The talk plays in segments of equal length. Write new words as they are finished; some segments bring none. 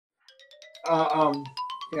Uh, um,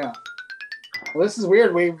 yeah. Well, this is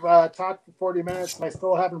weird. We've talked for 40 minutes, and I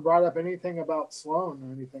still haven't brought up anything about Sloan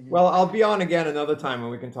or anything Well, yet. I'll be on again another time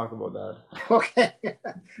and we can talk about that. Okay.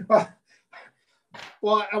 well,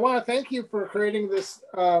 well, I want to thank you for creating this.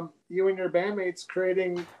 You and your bandmates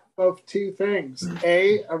creating both two things: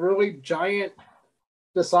 a really giant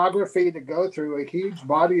discography to go through, a huge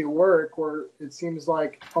body of work where it seems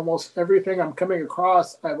like almost everything I'm coming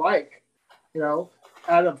across I like, you know,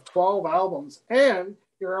 out of 12 albums. And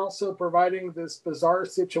you're also providing this bizarre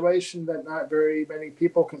situation that not very many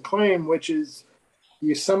people can claim, which is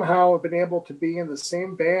you somehow have been able to be in the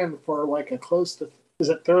same band for like a close to, is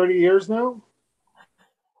it 30 years now?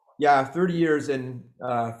 Yeah, 30 years in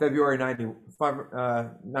February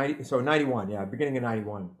 90, so 91, yeah, beginning of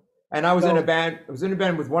 91. And So I was in a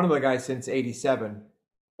band with one of the guys since 87.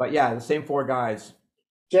 But yeah, the same four guys.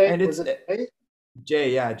 Jay, And was it's it Jay?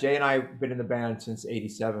 Jay, yeah, Jay and I have been in the band since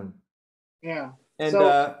 87. Yeah. And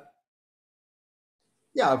So,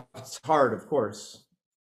 yeah, it's hard, of course.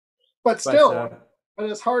 but But still,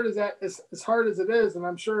 and as hard as that, as hard as it is, and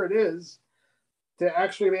I'm sure it is, to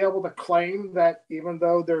actually be able to claim that even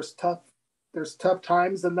though there's tough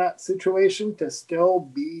times in that situation, to still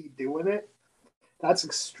be doing it, that's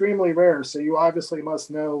extremely rare. So you obviously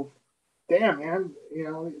must know, damn man, you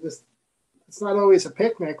know, this, it's not always a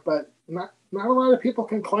picnic, but not a lot of people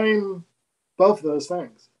can claim both of those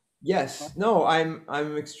things. yes, no, I'm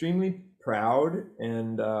extremely proud,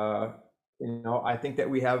 and I think that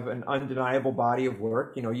we have an undeniable body of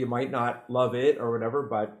work. You might not love it or whatever,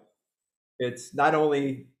 but it's not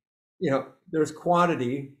only, there's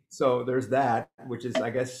quantity, so there's that, which is,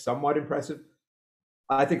 I guess, somewhat impressive.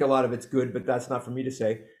 I think a lot of it's good, but that's not for me to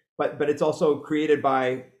say. But it's also created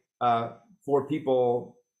by for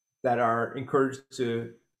people that are encouraged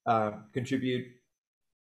to contribute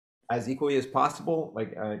as equally as possible.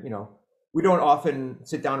 Like, we don't often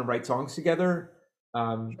sit down and write songs together,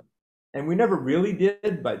 um, and we never really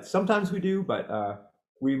did, but sometimes we do. But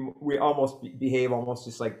we almost behave almost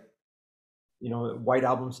just like, White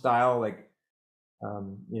Album style, like,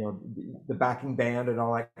 the backing band and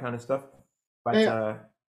all that kind of stuff. But Yeah, uh,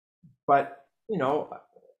 but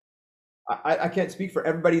I can't speak for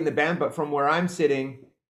everybody in the band, but from where I'm sitting,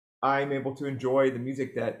 I'm able to enjoy the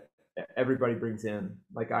music that everybody brings in.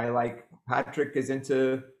 Like, Patrick is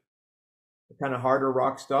into kind of harder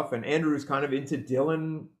rock stuff, and Andrew's kind of into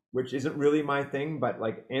Dylan, which isn't really my thing, but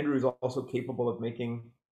like Andrew's also capable of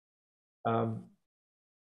making um,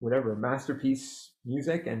 whatever masterpiece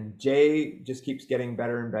music, and Jay just keeps getting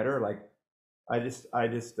better and better. Like,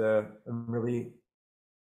 I'm really.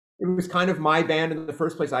 It was kind of my band in the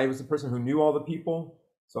first place. I was the person who knew all the people,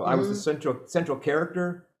 so I was the mm-hmm. central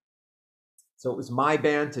character. So it was my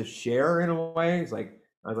band to share in a way. It's like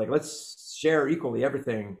I was like, let's share equally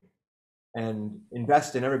everything and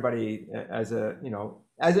invest in everybody as an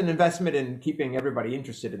investment in keeping everybody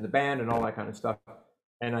interested in the band and all that kind of stuff.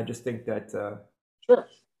 And I just think that Sure.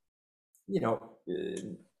 you know,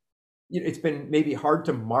 uh, it's been maybe hard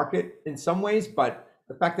to market in some ways, but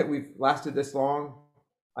the fact that we've lasted this long,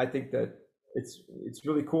 I think that it's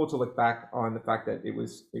really cool to look back on the fact that it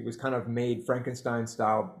was kind of made Frankenstein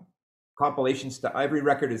style, compilation style. Every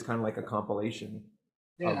record is kind of like a compilation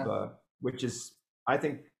of Yeah. which is, I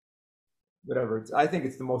think, whatever. I think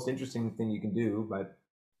it's the most interesting thing you can do. But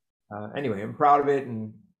anyway, I'm proud of it,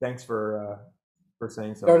 and thanks for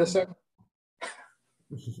saying so. Notice it.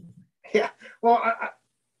 Yeah. Well,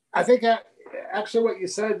 I think actually what you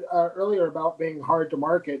said earlier about being hard to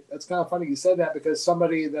market, that's kind of funny you said that because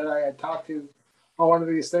somebody that I had talked to on one of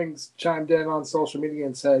these things chimed in on social media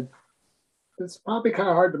and said, it's probably kind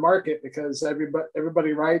of hard to market because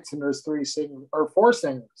everybody writes and there's three singers or four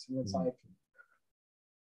singers. And it's like,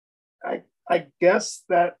 I guess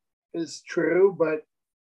that is true, but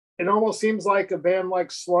it almost seems like a band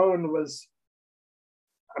like Sloan was,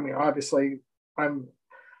 I mean, obviously I'm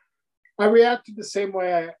I reacted the same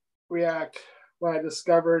way I react when I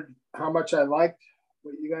discovered how much I liked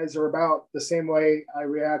what you guys are about, the same way I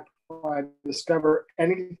react when I discover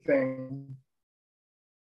anything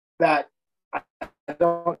that I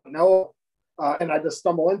don't know and I just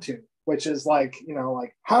stumble into, which is like,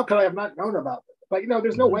 like, how could I have not known about it? But,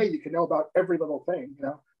 there's no way Mhm. you can know about every little thing,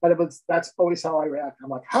 but that's always how I react. I'm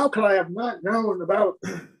like, how could I have not known about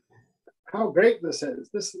how great this is.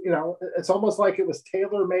 It's almost like it was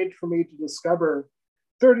tailor made for me to discover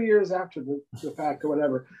 30 years after the fact or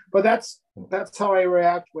whatever. But that's how I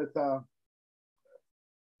react with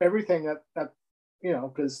everything that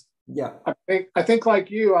because Yeah. I think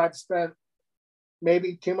like you, I've spent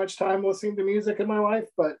maybe too much time listening to music in my life,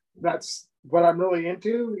 but that's what I'm really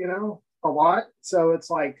into, a lot. So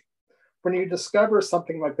it's like when you discover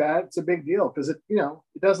something like that, it's a big deal because it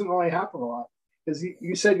doesn't really happen a lot. Because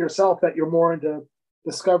you said yourself that you're more into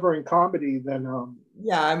discovering comedy than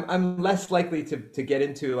Yeah, I'm less likely to get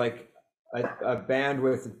into like a band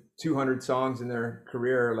with 200 songs in their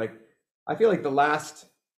career. Like I feel like the last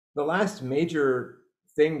major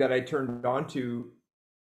thing that I turned on to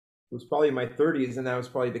was probably in my 30s, and that was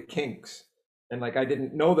probably the Kinks. And like I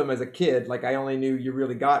didn't know them as a kid. Like I only knew You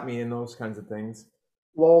Really Got Me and those kinds of things.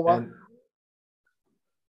 Lola. And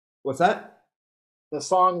what's that? The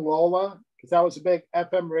song Lola, because that was a big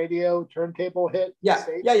FM radio turntable hit. Yeah.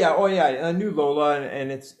 Oh yeah, I knew Lola,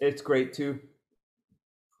 and it's great too.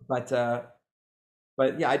 But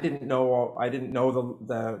yeah, I didn't know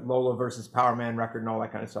the Lola versus Power Man record and all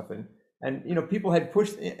that kind of stuff. And people had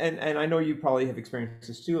pushed, and I know you probably have experienced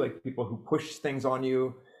this too, like people who push things on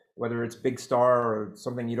you, whether it's Big Star or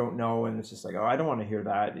something you don't know, and it's just like, oh, I don't want to hear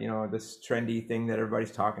that, this trendy thing that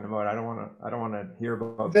everybody's talking about. I don't want to hear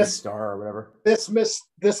about Big Star or whatever. This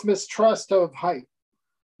mistrust of hype.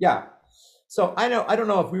 Yeah. So I don't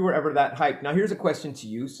know if we were ever that hyped. Now here's a question to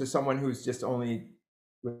you, so someone who's just only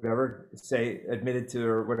admitted to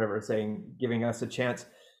or whatever, giving us a chance.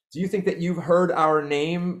 Do you think that you've heard our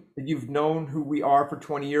name, that you've known who we are for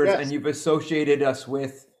 20 years, yes, and you've associated us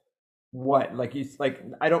with what? Like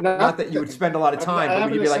not that you would spend a lot of time, but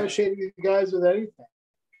would you be like, associated you guys with anything?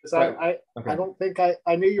 Because right. I don't think I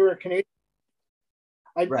knew you were a Canadian.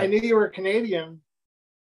 I knew you were a Canadian.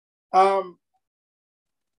 No,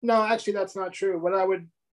 actually, that's not true. What I would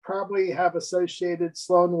probably have associated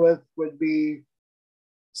Sloan with would be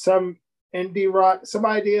some indie rock, some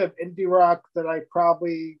idea of indie rock that I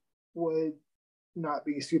probably would not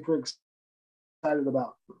be super excited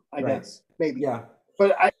about, I guess, maybe. Yeah.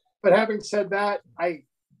 But having said that, I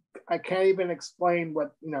can't even explain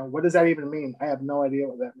what does that even mean? I have no idea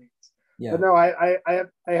what that means. Yeah. But no, I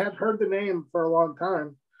have heard the name for a long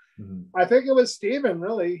time. Mm-hmm. I think it was Steven,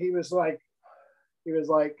 really. He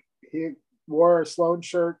wore a Sloan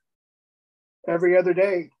shirt every other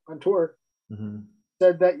day on tour. Mm-hmm.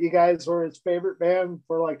 Said that you guys were his favorite band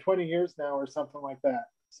for like 20 years now or something like that.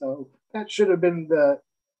 So that should have been the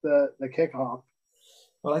kickoff.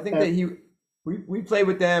 Well, I think that we played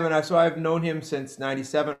with them, and so I've known him since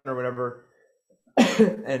 '97 or whatever.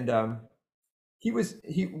 And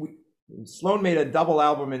Sloan made a double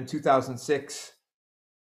album in 2006.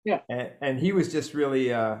 Yeah, and he was just really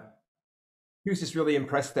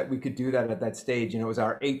impressed that we could do that at that stage. It was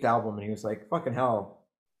our 8th album, and he was like, "Fucking hell."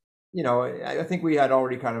 I think we had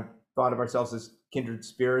already kind of thought of ourselves as kindred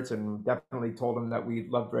spirits, and definitely told him that we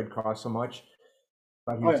loved Red Cross so much.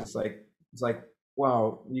 But he was just like, it's like,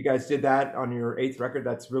 wow, you guys did that on your 8th record.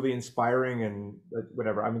 That's really inspiring, and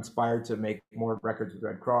whatever. I'm inspired to make more records with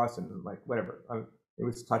Red Cross, and like whatever. It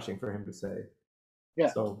was touching for him to say. Yeah.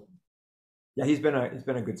 So, yeah, he's been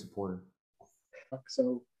a good supporter.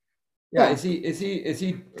 So, yeah, is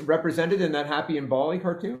he represented in that Happy and Bally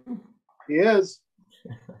cartoon? He is.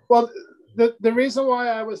 Well, the reason why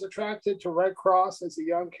I was attracted to Red Cross as a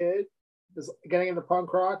young kid, is getting into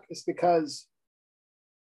punk rock, is because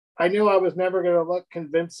I knew I was never going to look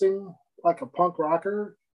convincing like a punk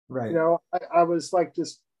rocker. Right. I was like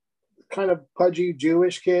this kind of pudgy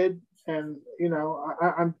Jewish kid, and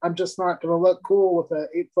I'm just not going to look cool with an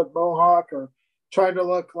 8-foot mohawk or trying to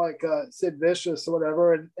look like Sid Vicious or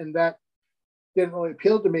whatever, and that didn't really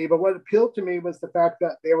appeal to me. But what appealed to me was the fact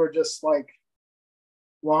that they were just like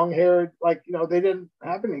long-haired, like they didn't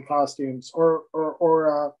have any costumes, or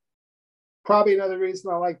probably another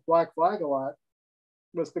reason I liked Black Flag a lot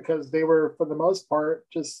was because they were, for the most part,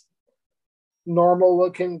 just normal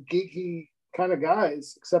looking geeky kind of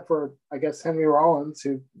guys, except for I guess Henry Rollins,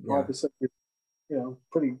 who obviously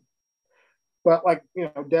pretty, but like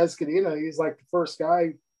Des Godina, he's like the first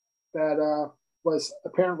guy that was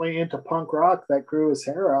apparently into punk rock that grew his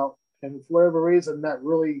hair out, and for whatever reason that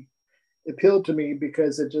really appealed to me,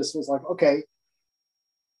 because it just was like, okay,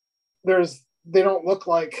 they don't look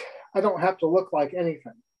like, I don't have to look like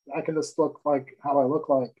anything. I can just look like how I look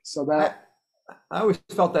like. So that I always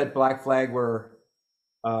felt that Black Flag were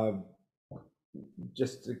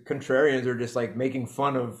just contrarians, or just like making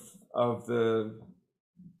fun of the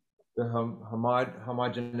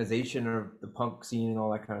homogenization of the punk scene and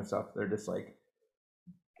all that kind of stuff. They're just like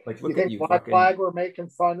look at you. Black Flag were making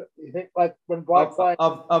fun? You think like when Black Flag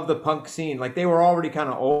of the punk scene, like they were already kind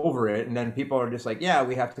of over it, and then people are just like, yeah,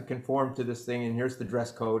 we have to conform to this thing, and here's the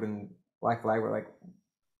dress code, and Black Flag were like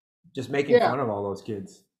just making fun of all those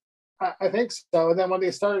kids. I think so. And then when they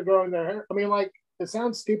started growing their hair, I mean, like, it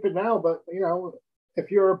sounds stupid now, but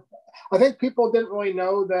I think people didn't really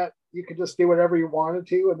know that you could just do whatever you wanted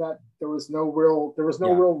to, and that there was no real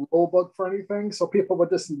rule book for anything. So people would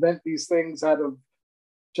just invent these things out of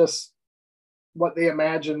just what they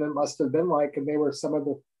imagined it must have been like, and they were some of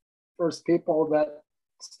the first people that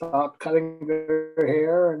stopped cutting their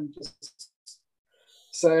hair and just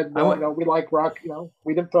said, well, we like rock.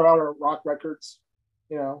 We didn't throw out our rock records.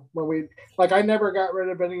 When we I never got rid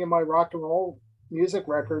of any of my rock and roll music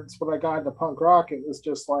records when I got into punk rock. It was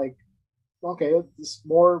just like, okay, it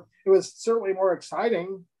was certainly more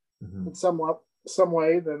exciting in some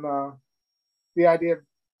way than the idea of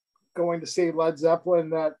going to see Led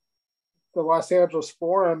Zeppelin at the Los Angeles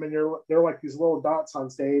Forum, and they're like these little dots on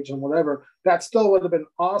stage and whatever. That still would have been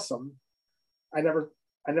awesome. I never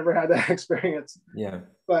had that experience. Yeah.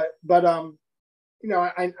 But I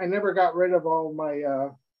never got rid of all my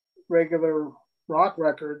regular rock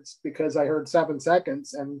records because I heard 7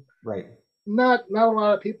 Seconds, and right. Not a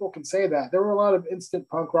lot of people can say that. There were a lot of instant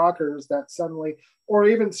punk rockers that suddenly, or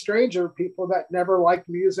even stranger people that never liked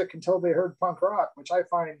music until they heard punk rock, which I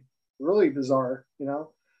find really bizarre.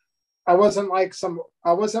 I wasn't like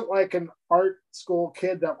an art school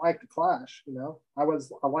kid that liked the Clash.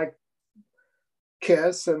 I liked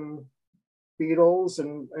Kiss and Beatles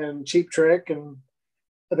and Cheap Trick, and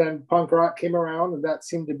then punk rock came around, and that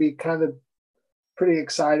seemed to be kind of pretty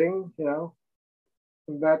exciting,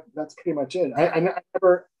 and that's pretty much it.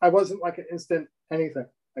 I wasn't like an instant anything,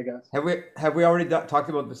 I guess. Have we already talked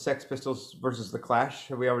about the Sex Pistols versus the Clash?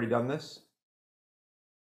 Have we already done this?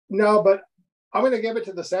 No, but I'm going to give it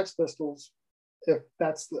to the Sex Pistols if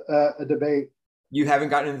that's a debate. You haven't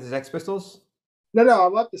gotten into the Sex Pistols? No, I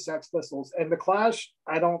love the Sex Pistols, and the Clash.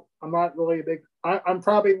 I'm not really a big. I'm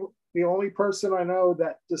probably the only person I know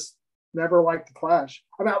that just never liked the Clash.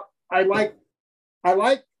 I like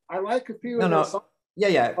a few of their songs.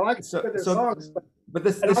 Yeah. I like their songs, but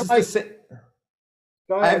this is the same.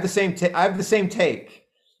 I have the same take.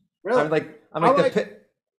 Really?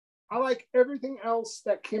 I like everything else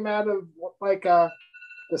that came out of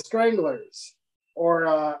the Stranglers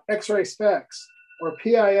or X-Ray Specs or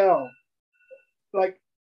PIL, like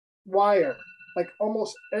Wire, like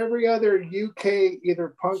almost every other UK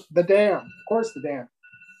either punk, The Damned, of course The Damned,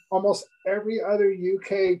 almost every other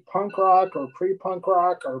UK punk rock or pre-punk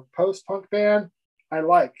rock or post-punk band I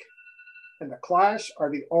like. And the Clash are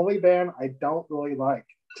the only band I don't really like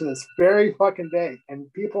to this very fucking day.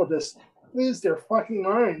 And people just lose their fucking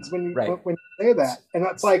minds when you say that. And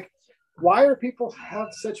that's like, why are people have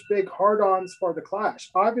such big hard-ons for the Clash?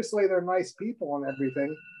 Obviously, they're nice people and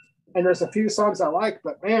everything. And there's a few songs I like,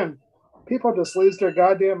 but man, people just lose their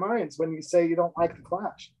goddamn minds when you say you don't like the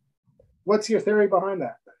Clash. What's your theory behind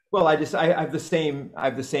that? Well, I have the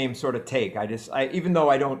same sort of take. Even though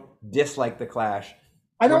I don't dislike the Clash,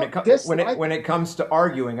 when it comes to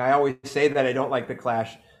arguing, I always say that I don't like the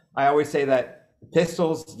Clash. I always say that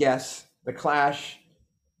Pistols, yes, the Clash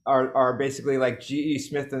are basically like G.E.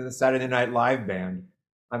 Smith and the Saturday Night Live band.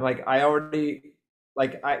 I'm like,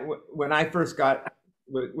 when I first got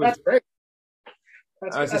that's great.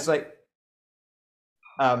 I was just like,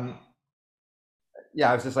 I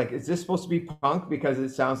was just like, is this supposed to be punk because it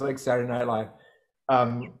sounds like Saturday Night Live?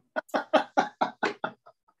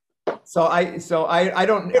 So I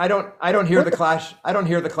don't hear the Clash. I don't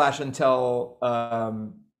hear the Clash until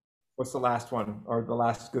what's the last one or the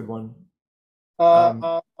last good one?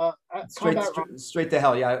 Straight to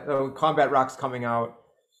Hell. Yeah, Combat Rock's coming out.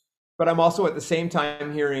 But I'm also at the same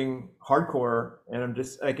time hearing hardcore, and I'm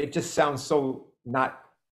just like, it just sounds so not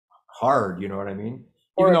hard. You know what I mean?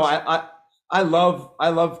 Even though I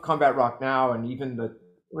love Combat Rock now, and even the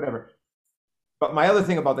whatever. But my other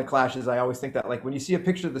thing about the Clash is I always think that like when you see a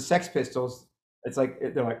picture of the Sex Pistols, it's like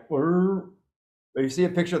they're like, but you see a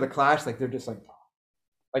picture of the Clash, like they're just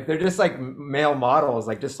like male models,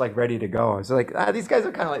 like just like ready to go. So like these guys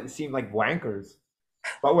are kind of like seem like wankers,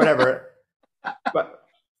 but whatever. but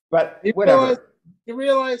whatever. You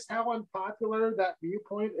realize how unpopular that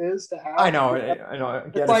viewpoint is to have? I know.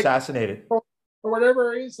 Get assassinated. For whatever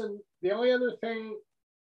reason, the only other thing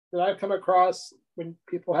that I've come across when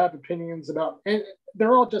people have opinions about, and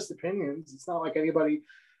they're all just opinions. It's not like anybody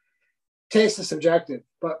taste is subjective,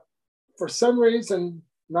 but for some reason,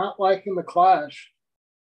 not liking the Clash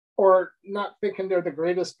or not thinking they're the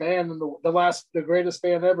greatest band and the greatest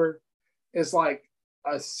band ever is like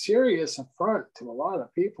a serious affront to a lot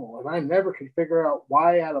of people. And I never could figure out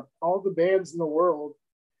why out of all the bands in the world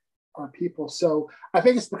are people so. I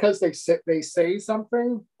think it's because they say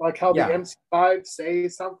something, like how the MC5 say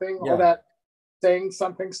something, all that saying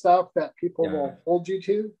something stuff that people will hold you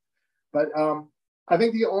to. But I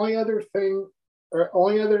think the only other thing or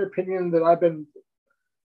only other opinion that I've been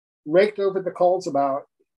raked over the coals about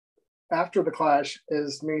after the Clash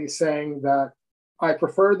is me saying that I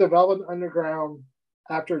prefer the Velvet Underground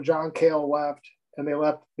after John Cale left and they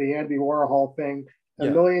left the Andy Warhol thing a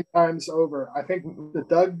million times over. I think the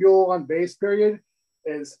Doug Yule on bass period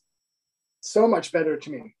is so much better to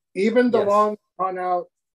me. Even the long drawn out,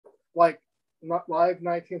 like not live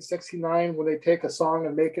 1969, when they take a song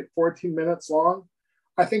and make it 14 minutes long,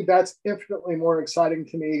 I think that's infinitely more exciting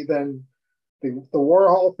to me than the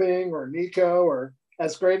Warhol thing or Nico, or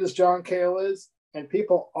as great as John Cale is. And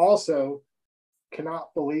people also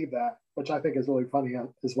cannot believe that, which I think is really funny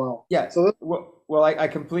as well. Yeah. So well, I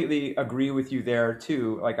completely agree with you there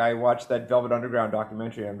too. Like I watched that Velvet Underground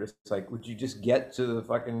documentary. I'm just like, would you just get to the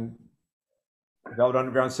fucking Velvet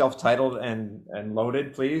Underground self-titled and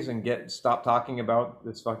loaded, please, and stop talking about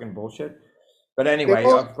this fucking bullshit. But anyway,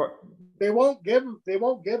 of course, they won't give him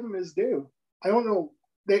his due. I don't know.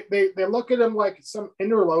 They look at him like some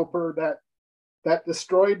interloper that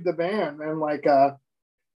destroyed the band, and like I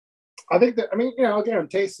think that, I mean, you know, again,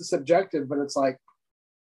 taste is subjective, but it's like,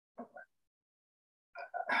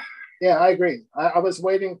 yeah, I agree. I was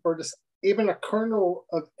waiting for just even a kernel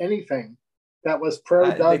of anything that was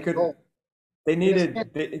pro Doug Yule. They needed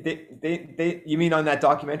they you mean on that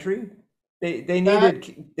documentary? They needed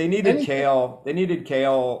Cale. They needed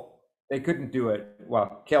Cale. They couldn't do it.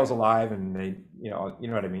 Well, Cale's alive, and they you know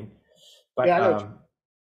what I mean. But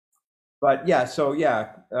yeah, so yeah,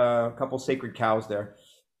 a couple sacred cows there.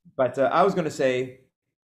 But I was going to say,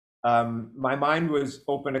 my mind was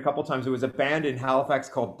open a couple times. There was a band in Halifax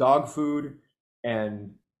called Dog Food,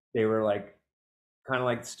 and they were like kind of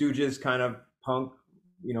like Stooges, kind of punk.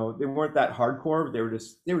 You know, they weren't that hardcore. They were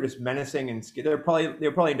just menacing, and they were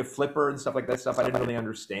probably into Flipper and stuff like that. Stuff I didn't really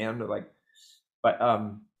understand. But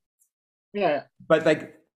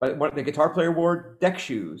what the guitar player wore deck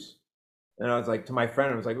shoes, and I was like to my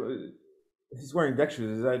friend, I was like, he's wearing deck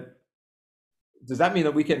shoes. Does that mean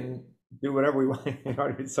that we can do whatever we want? You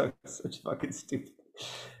know, it's such fucking stupid.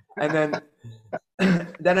 And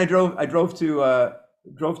then I drove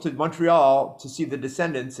to Montreal to see the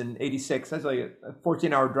Descendants in '86. That's like a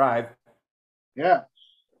 14-hour drive. Yeah.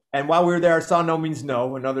 And while we were there, I saw No Means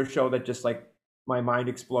No, another show that just like my mind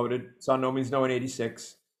exploded. Saw No Means No in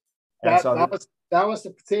 '86. That was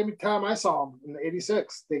the same time I saw them in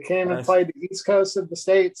 '86. They came and played the East Coast of the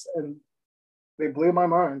States, and they blew my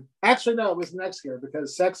mind. Actually, no, it was next year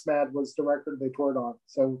because Sex Mad was the record they toured on.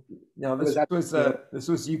 So no, this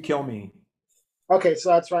was You Kill Me. Okay, so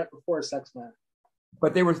that's right before Sex Mad.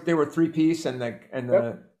 But they were 3-piece and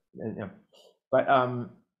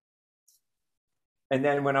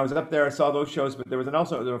then when I was up there, I saw those shows. But there was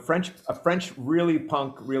a French really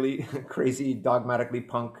punk, really crazy, dogmatically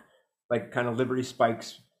punk, like kind of Liberty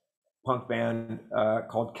Spikes punk band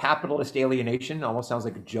called Capitalist Alienation. Almost sounds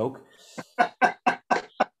like a joke.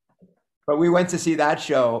 But we went to see that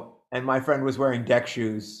show, and my friend was wearing deck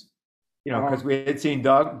shoes, you know, because we had seen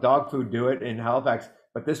Dog Food do it in Halifax.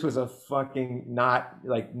 But this was a fucking not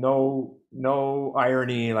like no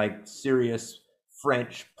irony, like serious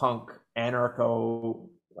French punk anarcho,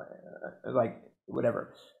 like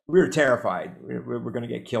whatever. We were terrified. We were going to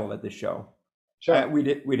get killed at this show. Sure. We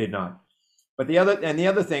did not. But the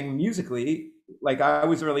other thing musically, like I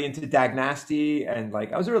was really into Dag Nasty, and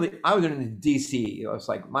like I was into DC. It was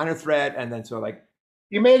like Minor Threat, and then so like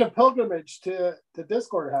you made a pilgrimage to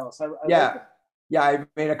Dischord House. I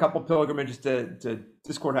made a couple pilgrimages to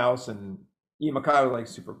Dischord House, and Ian Mackay was like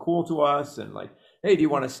super cool to us, and like, hey, do you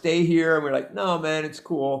want to stay here? And we're like, no, man, it's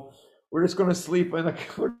cool. We're just gonna sleep in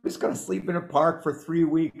a park for 3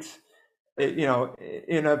 weeks, you know,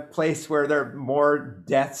 in a place where there are more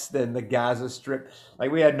deaths than the Gaza Strip.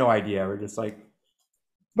 Like we had no idea. We're just like,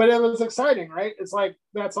 but it was exciting, right? It's like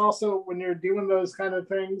that's also when you're doing those kind of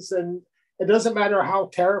things, and it doesn't matter how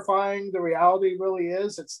terrifying the reality really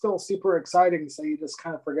is, it's still super exciting. So you just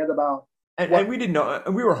kind of forget about. And we didn't know,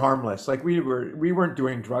 we were harmless. Like we weren't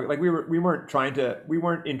doing drugs. Like we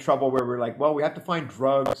weren't in trouble where we're like, well, we have to find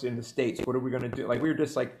drugs in the States. What are we going to do? Like we were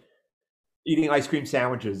just like eating ice cream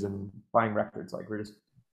sandwiches and buying records. Like we're just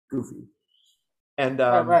goofy. And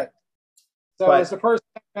right. So it's the first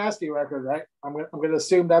Nasty record, right? I'm going to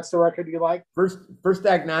assume that's the record you like. First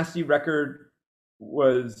Dag Nasty record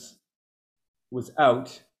was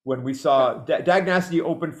out when we saw Dag Nasty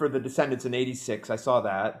opened for the Descendants in '86. I saw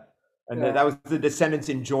that. And that was the Descendants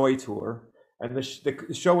Enjoy tour. And the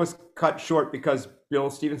show was cut short because Bill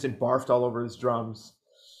Stevenson barfed all over his drums.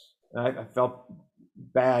 And I felt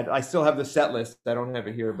bad. I still have the set list. I don't have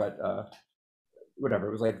it here, but whatever.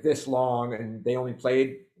 It was like this long, and they only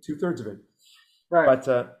played 2/3 of it.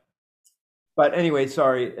 Right. But anyway,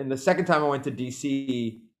 sorry. And the second time I went to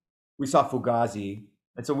DC, we saw Fugazi.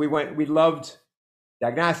 And so we loved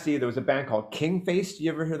Dag Nasty. There was a band called King Face. Do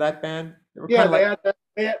you ever hear that band? They were Yeah, kind of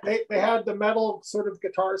like they had the metal sort of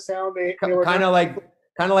guitar sound. They were kind of like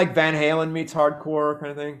Van Halen meets hardcore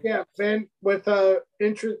kind of thing. Yeah, Van with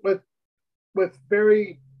interest with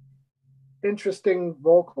very interesting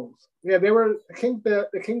vocals. Yeah, they were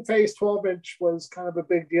the King Face 12-inch was kind of a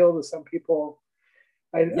big deal to some people.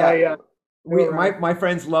 My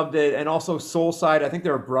friends loved it, and also Soulside. I think they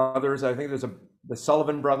were brothers. I think there's the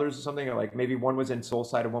Sullivan brothers or something, or like maybe one was in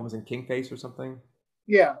Soulside and one was in King Face or something.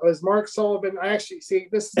 Yeah, it was Mark Sullivan. I actually see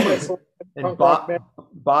this is my and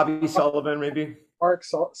Bobby Sullivan maybe. Mark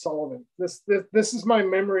Sullivan. This is my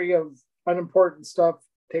memory of unimportant stuff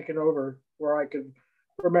taken over, where I could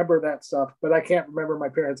remember that stuff, but I can't remember my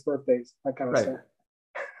parents' birthdays. That kind of stuff.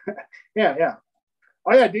 Yeah.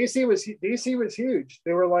 Oh yeah, DC was huge.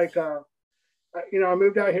 They were like, I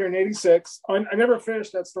moved out here in '86. I never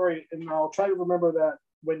finished that story, and I'll try to remember that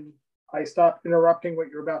when I stop interrupting what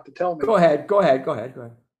you're about to tell me. Go ahead.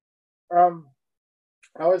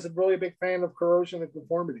 I was a really big fan of Corrosion and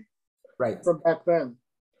Conformity. Right. From back then.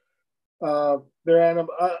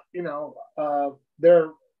 Their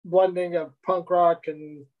blending of punk rock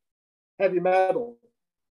and heavy metal.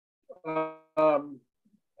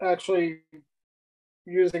 Actually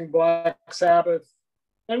using Black Sabbath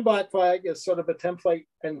and Black Flag as sort of a template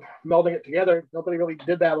and melding it together. Nobody really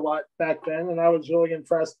did that a lot back then, and I was really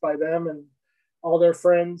impressed by them and all their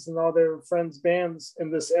friends and all their friends' bands in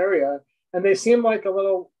this area. And they seemed like a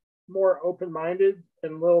little more open-minded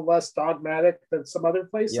and a little less dogmatic than some other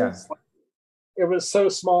places. Yeah. It was so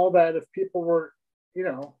small that if people were,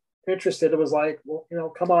 interested, it was like, well,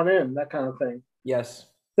 come on in, that kind of thing. Yes.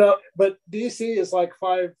 So, but DC is like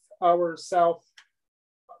 5 hours south.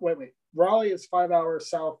 Wait. Raleigh is 5 hours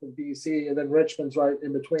south of DC, and then Richmond's right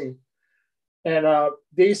in between. And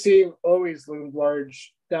DC always loomed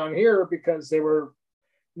large down here because they were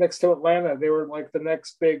next to Atlanta. They were like the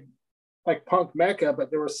next big, like punk mecca.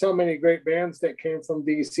 But there were so many great bands that came from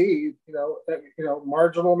DC.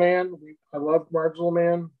 Marginal Man. I loved Marginal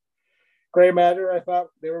Man. Gray Matter. I thought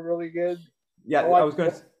they were really good. Yeah, I was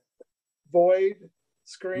going to. Void,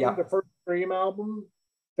 Scream, The first Scream album,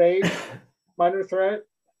 Fate, Minor Threat.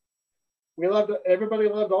 Everybody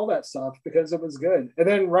loved all that stuff because it was good. And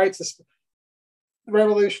then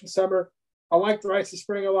Revolution Summer. I liked Rites of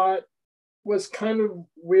Spring a lot. Was kind of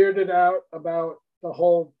weirded out about the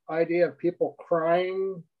whole idea of people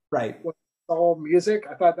crying. Right. With all music.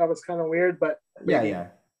 I thought that was kind of weird, but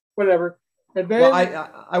whatever. And then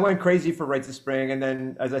I went crazy for Rites of Spring, and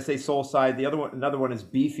then as I say, Soulside. Another one is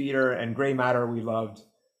Beefeater and Gray Matter. We loved.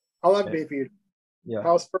 I love Beefeater. Yeah.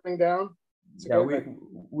 House Burning Down. Yeah,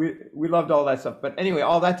 we loved all that stuff. But anyway,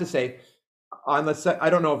 all that to say, I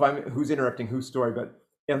don't know if who's interrupting whose story, but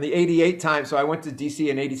in the '88 time, so I went to DC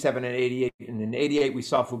in '87 and '88, and in '88 we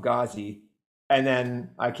saw Fugazi, and then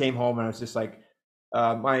I came home and I was just like,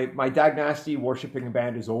 my Dag Nasty worshiping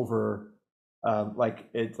band is over.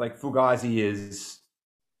 It's like Fugazi is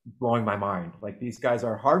blowing my mind. Like these guys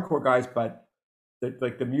are hardcore guys, but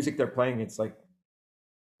the music they're playing, it's like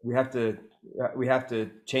we have to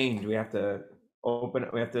change. We have to open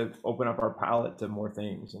up our palette to more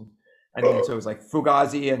things. And then so it was like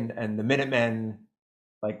Fugazi and the Minutemen,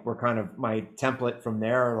 like were kind of my template from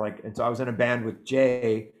there. Like, and so I was in a band with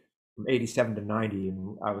Jay from '87 to '90,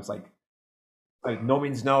 and I was like No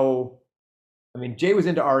Means No. I mean, Jay was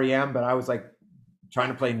into REM, but I was like trying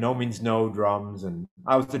to play No Means No drums, and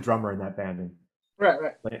I was the drummer in that band. And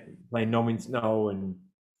right. Playing No Means No and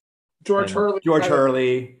George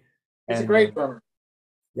Hurley. He's a great drummer.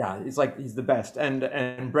 Yeah, he's the best.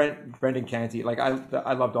 And Brendan Canty, like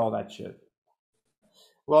I loved all that shit.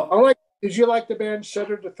 Well, did you like the band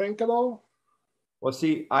Shudder to Think at all? Well,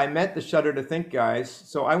 see, I met the Shudder to Think guys.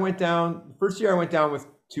 So I went down, the first year I went down with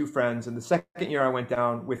 2 friends, and the second year I went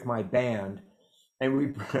down with my band.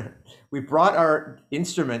 And we brought our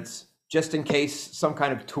instruments just in case some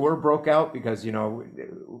kind of tour broke out, because,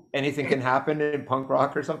 anything can happen in punk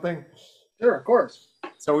rock or something. Sure, of course.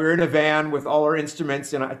 So we were in a van with all our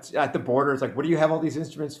instruments, and at the border, it's like, what do you have all these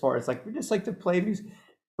instruments for? It's like, we just like to play music.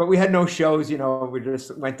 But we had no shows, we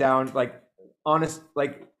just went down, like,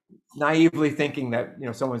 naively thinking that,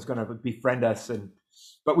 someone's going to befriend us.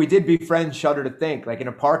 But we did befriend Shudder to Think, like in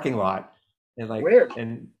a parking lot. And like, weird.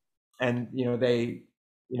 And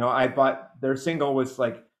I bought, their single was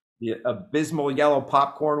like the abysmal yellow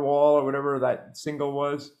popcorn wall or whatever that single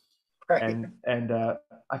was. Right. And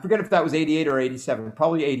I forget if that was '88 or '87,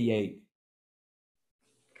 probably '88.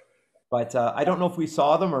 But I don't know if we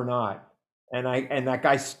saw them or not. And that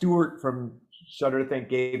guy Stuart from Shudder to Think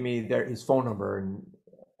gave me his phone number and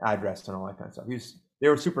address and all that kind of stuff. They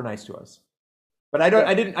were super nice to us. But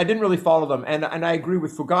I didn't really follow them. And I agree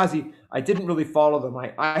with Fugazi. I didn't really follow them.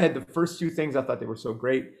 I had the first two things, I thought they were so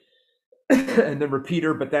great. And then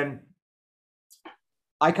Repeater, but then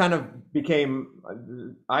I kind of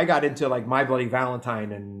I got into like My Bloody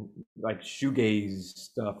Valentine and like shoegaze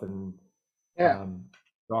stuff, and so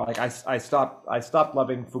like I stopped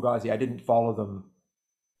loving Fugazi. I didn't follow them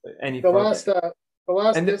any further. The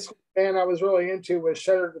last disc band I was really into was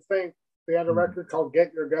Shudder to Think. They had a record called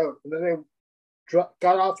Get Your Goat, and then they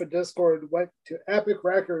got off of Dischord, went to Epic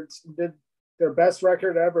Records, and did their best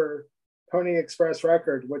record ever, Pony Express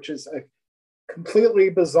record, which is a completely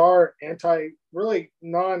bizarre, really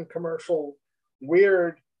non-commercial,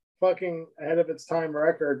 weird, fucking ahead of its time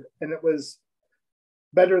record, and it was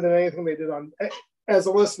better than anything they did on, as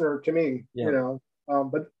a listener to me, you know.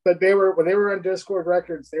 But they were, when they were on Dischord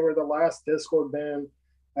Records, they were the last Dischord band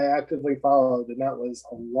I actively followed, and that was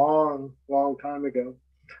a long, long time ago.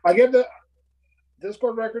 I give the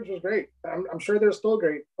Dischord Records was great. I'm sure they're still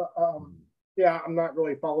great, but yeah, I'm not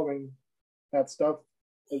really following that stuff.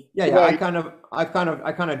 I kind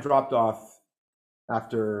of dropped off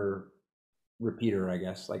after Repeater, I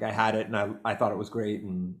guess. Like I had it and I thought it was great,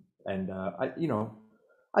 and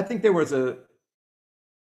I think there was a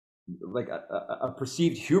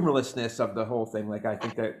perceived humorlessness of the whole thing. Like I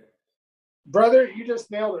think that, brother, you just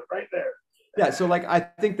nailed it right there. Yeah, so like I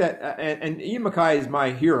think that, and Ian MacKaye is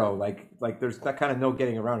my hero. Like there's that kind of no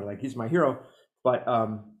getting around it. Like he's my hero, but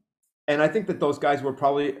and I think that those guys were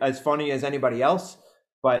probably as funny as anybody else.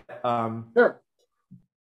 But sure.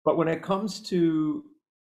 But when it comes to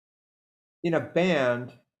in a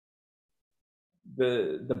band,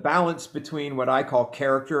 the balance between what I call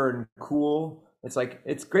character and cool, it's like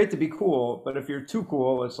it's great to be cool, but if you're too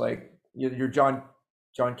cool, it's like you're John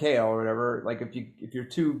Cale or whatever. Like if you're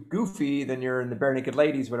too goofy, then you're in the Bare Naked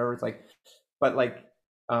Ladies, whatever. It's like, but like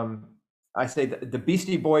I say the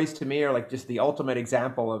Beastie Boys to me are like just the ultimate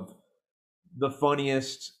example of the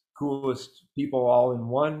funniest, coolest people all in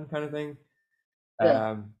one kind of thing.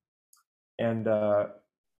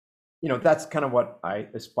 That's kind of what I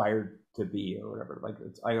aspired to be or whatever. Like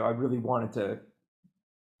I really wanted to.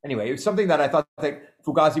 Anyway, it was something that I thought that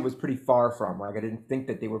Fugazi was pretty far from. Like I didn't think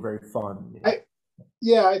that they were very fun.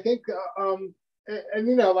 I think,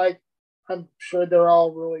 like I'm sure they're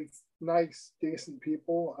all really nice, decent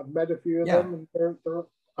people. I've met a few of them, and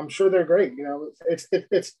I'm sure they're great.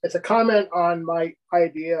 It's a comment on my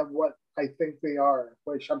idea of what I think they are,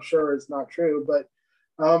 which I'm sure is not true. But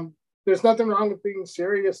there's nothing wrong with being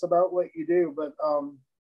serious about what you do. But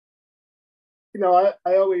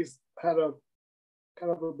I always had a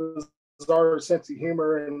kind of a bizarre sense of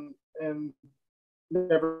humor and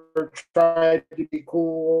never tried to be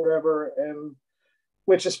cool or whatever, and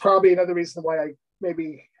which is probably another reason why I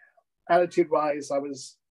maybe attitude wise I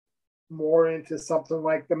was more into something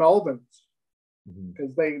like the Melvins,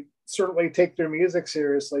 because they certainly take their music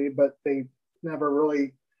seriously, but they never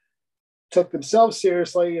really took themselves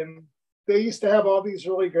seriously, and they used to have all these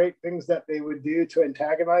really great things that they would do to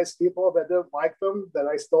antagonize people that didn't like them that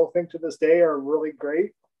I still think to this day are really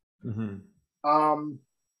great. And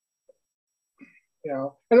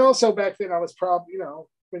also back then I was probably,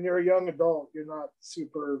 when you're a young adult, you're not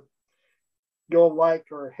super, you'll like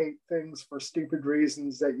or hate things for stupid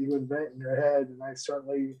reasons that you invent in your head. And I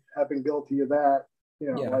certainly have been guilty of that.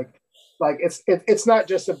 Like it's not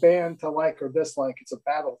just a band to like or dislike, it's a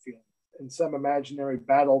battlefield in some imaginary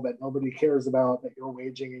battle that nobody cares about that you're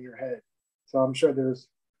waging in your head. So I'm sure there's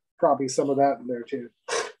probably some of that in there too.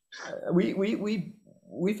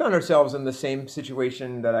 We found ourselves in the same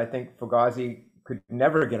situation that I think Fugazi could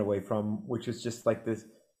never get away from, which is just like this,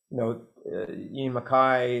 Ian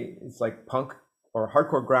MacKaye is like punk or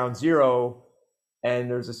hardcore ground zero, and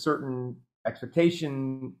there's a certain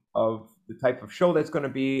expectation of the type of show that's going to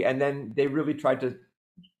be, and then they really tried to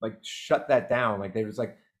like shut that down. Like they was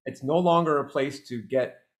like, it's no longer a place to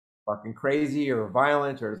get fucking crazy or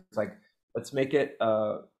violent, or it's like, let's make it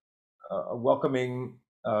a welcoming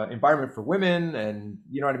environment for women, and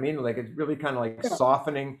you know what I mean? Like it's really kind of like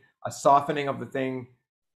softening of the thing.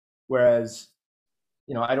 Whereas,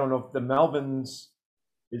 I don't know if the Melvins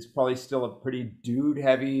is probably still a pretty dude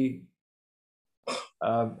heavy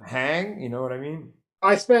hang, you know what I mean?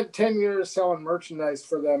 I spent 10 years selling merchandise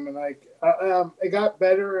for them, and it got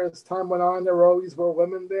better as time went on. There always were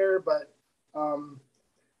women there, but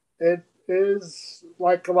it is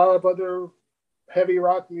like a lot of other heavy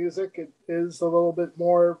rock music. It is a little bit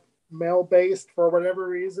more male based for whatever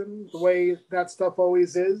reason, the way that stuff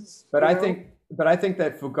always is. But I think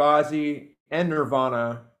that Fugazi and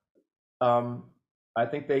Nirvana, I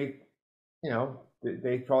think they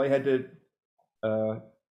probably had to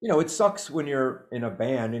you know, it sucks when you're in a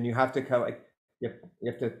band and you have to kind of like you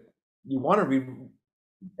have to you want to be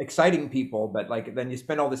exciting people, but like then you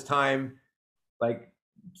spend all this time like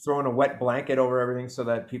throwing a wet blanket over everything so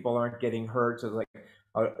that people aren't getting hurt. So like,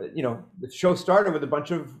 you know, the show started with a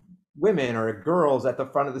bunch of women or girls at the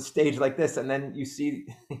front of the stage like this, and then you see,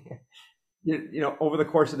 you know, over the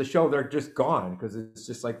course of the show, they're just gone because it's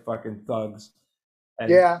just like fucking thugs. And,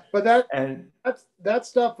 yeah, but and that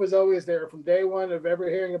stuff was always there from day one of ever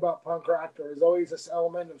hearing about punk rock. There was always this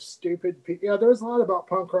element of stupid people. Yeah, there was a lot about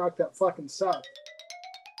punk rock that fucking sucked.